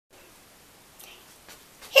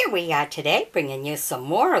we are today, bringing you some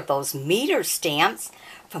more of those meter stamps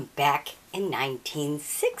from back in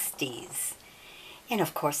 1960s. And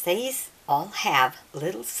of course, these all have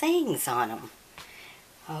little sayings on them.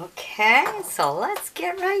 Okay, so let's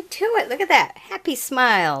get right to it. Look at that. Happy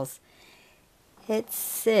smiles. It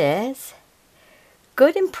says,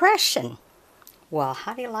 good impression. Well,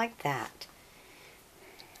 how do you like that?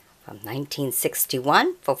 From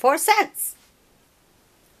 1961 for 4 cents.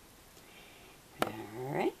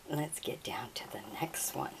 Alright, let's get down to the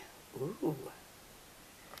next one. Ooh.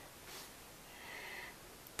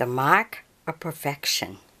 The Mark of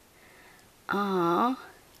Perfection. Oh,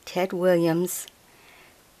 Ted Williams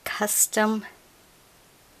Custom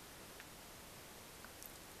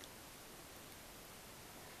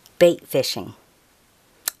Bait Fishing.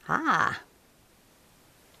 Ah.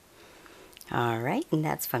 Alright, and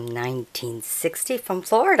that's from 1960 from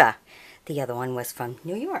Florida. The other one was from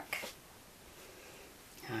New York.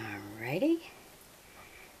 Alrighty.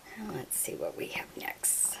 Now let's see what we have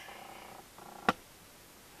next.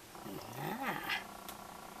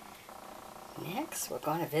 Next, we're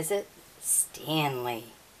going to visit Stanley.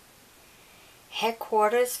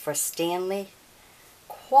 Headquarters for Stanley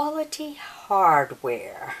Quality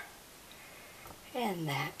Hardware. And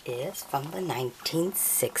that is from the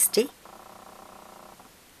 1960.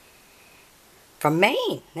 From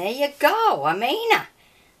Maine. There you go, a Mainer.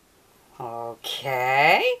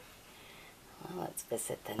 Okay. Well, let's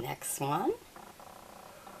visit the next one.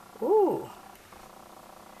 Ooh.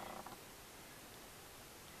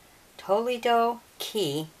 Toledo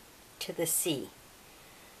Key to the Sea.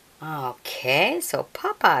 Okay, so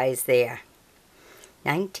Popeye's there.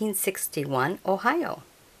 1961, Ohio.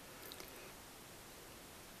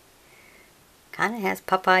 Kind of has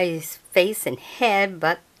Popeye's face and head,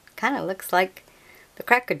 but kind of looks like the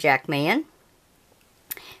Cracker Jack man.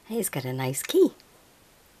 He's got a nice key.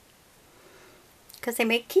 Because they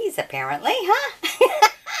make keys apparently, huh?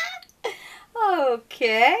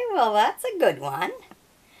 Okay, well that's a good one.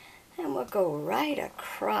 And we'll go right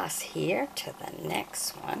across here to the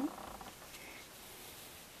next one.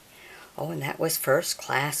 Oh, and that was first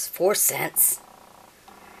class, 4 cents.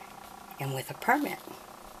 And with a permit.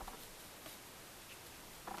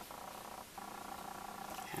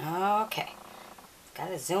 Okay. It's got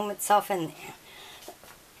to zoom itself in there.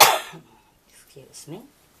 Excuse me.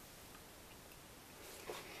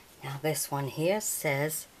 Now this one here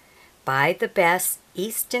says, buy the best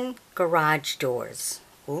Easton garage doors.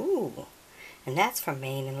 Ooh, and that's from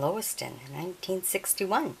Maine and Lewiston in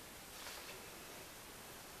 1961.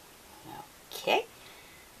 Okay,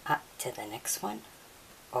 up to the next one.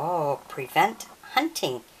 Oh, prevent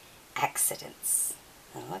hunting accidents.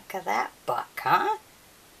 And look at that buck, huh?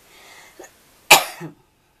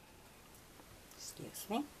 Excuse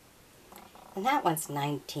me. And that one's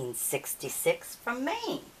 1966 from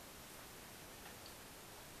Maine.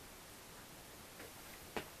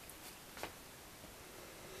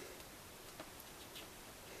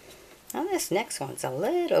 Now this next one's a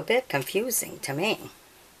little bit confusing to me.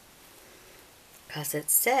 Because it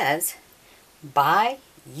says, buy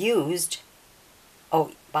use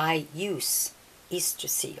Easter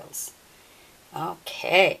seals.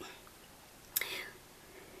 Okay.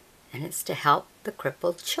 And it's to help the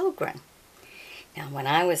crippled children. Now when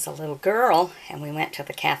I was a little girl and we went to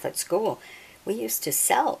the Catholic school, we used to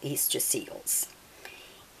sell Easter seals.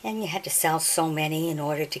 And you had to sell so many in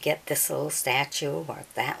order to get this little statue or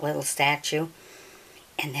that little statue.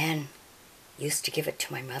 And then used to give it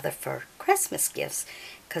to my mother for Christmas gifts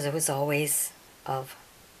because it was always of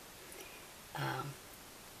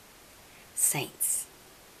saints.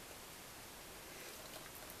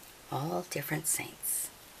 All different saints.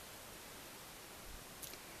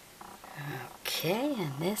 Okay,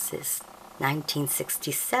 and this is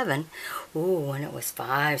 1967. Ooh, and it was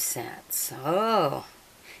 5 cents. Oh.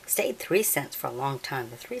 Stayed 3 cents for a long time.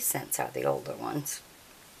 The 3 cents are the older ones.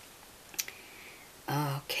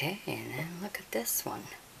 Okay, and then look at this one.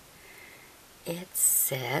 It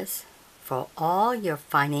says, for all your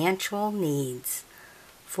financial needs,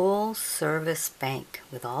 full service bank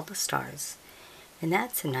with all the stars. And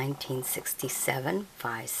that's in 1967,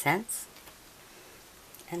 5 cents.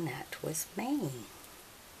 And that was Maine.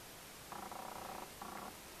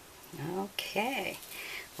 Okay,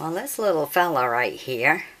 well this little fella right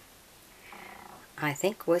here, I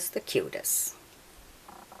think was the cutest.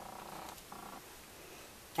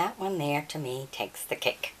 That one there, to me, takes the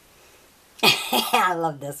cake. I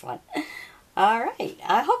love this one. Alright,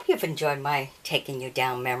 I hope you've enjoyed my taking you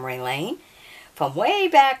down memory lane from way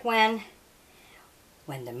back when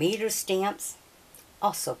the meter stamps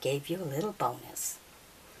also gave you a little bonus.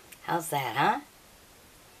 How's that, huh?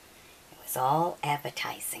 It's all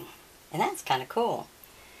advertising. And that's kind of cool.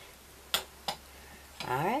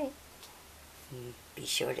 Alright. Be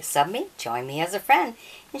sure to sub me, join me as a friend,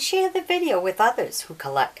 and share the video with others who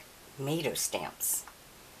collect meter stamps.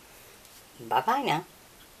 Bye-bye now.